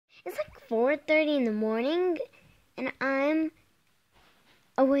4:30 in the morning, and I'm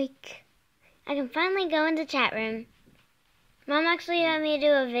awake. I can finally go into chat room. Mom actually let me do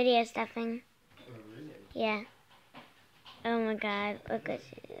a video stuffing. Oh, really? Yeah. Oh my god, look what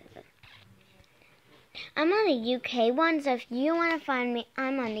she did. I'm on the UK one, so if you want to find me,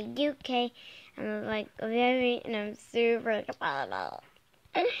 I'm on the UK. I'm like and I'm super like, blah, blah.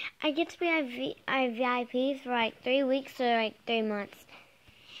 I get to be a VIP for like 3 weeks or like 3 months.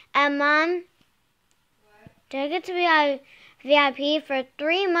 Mom, what? Do I get to be a VIP for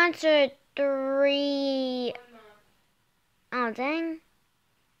 3 months or 3? Oh dang.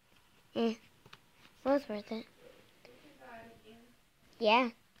 Eh. Well, it's worth it.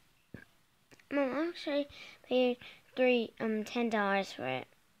 Yeah. Mom, I actually paid $10 for it.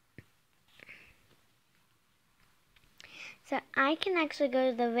 So I can actually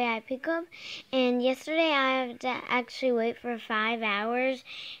go to the VIP club, and yesterday I had to actually wait for 5 hours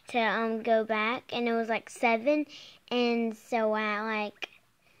to go back, and it was like 7, and so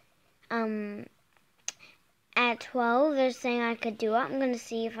at 12 they're saying I could do it. I'm gonna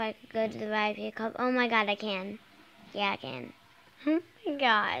see if I could go to the VIP club. Oh my god, I can. Yeah, I can. Oh my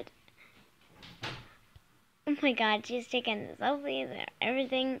god. Oh my god, she's taking the selfies and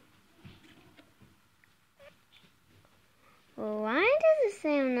everything. Why does it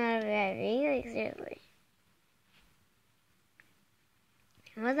say I'm not a VIP? Like, seriously.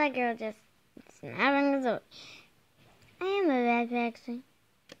 Was that girl just snapping his over? I am a VIP, actually.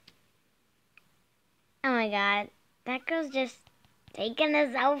 Oh my god. That girl's just taking a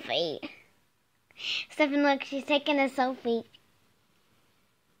selfie. Stephen, look, she's taking a selfie.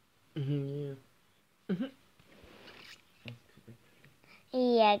 Yeah.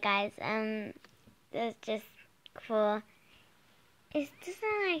 Yeah, guys, that's just cool. Does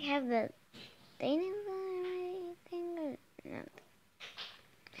that like have the thing or no?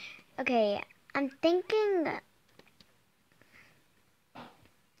 Okay, I'm thinking,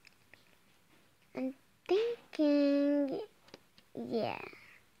 yeah,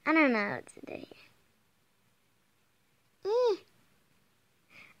 I don't know what to do here.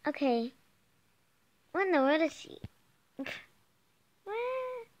 Okay, what in the world is she?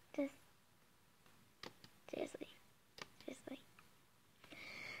 What? Just, seriously.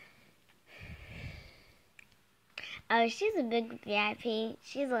 Oh, she's a big VIP.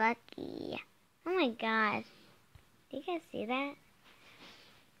 She's lucky. Oh my god. Do you guys see that?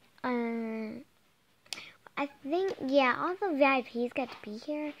 I think, yeah, all the VIPs got to be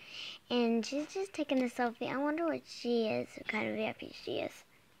here. And she's just taking a selfie. I wonder what she is, what kind of VIP she is.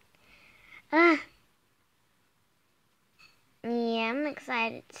 Yeah, I'm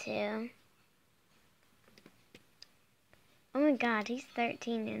excited too. Oh my god, he's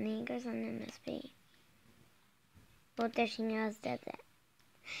 13 and he goes on MSP. Well, 13-year-olds does that.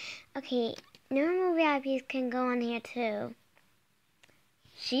 Okay, normal VIPs can go on here too.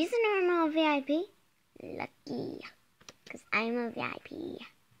 She's a normal VIP. Lucky. Because I'm a VIP.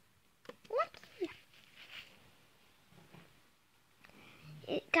 Lucky.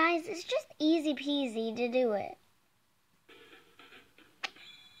 Guys, it's just easy peasy to do it.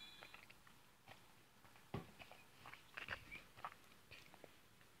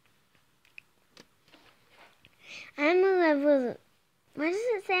 I'm a level... Why does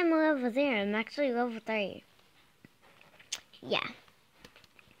it say I'm a level 0? I'm actually level 3. Yeah.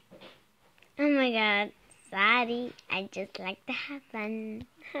 Oh my god. Sorry. I just like to have fun.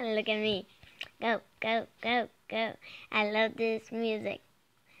 Look at me. Go, go, go, go. I love this music.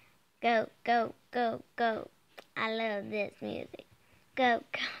 Go, go, go, go. I love this music. Go,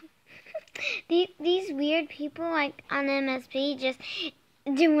 go. These weird people like on MSP just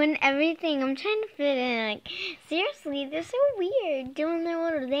doing everything. I'm trying to fit in. Like, seriously, they're so weird. Doing their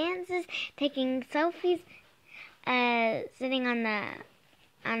little dances, taking selfies, sitting on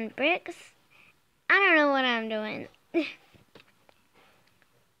bricks. I don't know what I'm doing.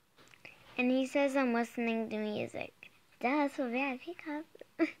 And he says I'm listening to music. That's what VIP cup.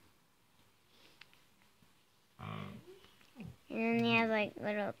 And then he has like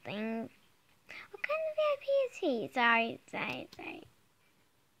little things. What kind of VIP is he? Sorry.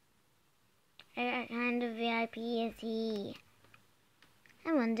 What kind of VIP is he?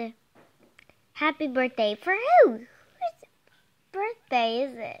 I wonder. Happy birthday for who? Whose birthday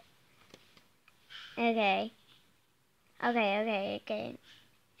is it? Okay.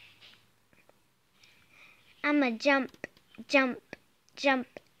 I'ma jump. Do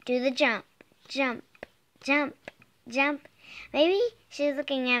the jump. Maybe she's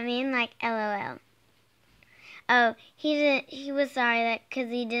looking at me and like, LOL. Oh, he was sorry that because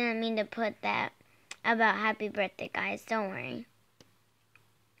he didn't mean to put that about happy birthday, guys. Don't worry.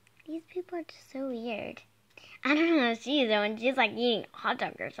 These people are just so weird. I don't know what she's doing. She's like eating a hot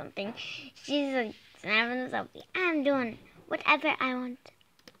dog or something. She's like snapping a selfie. I'm doing whatever I want.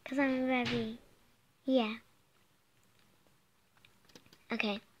 Because I'm very, yeah.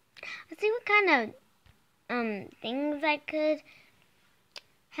 Okay. Let's see what kind of things I could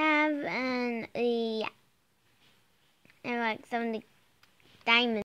have. And yeah. And like 70 diamonds.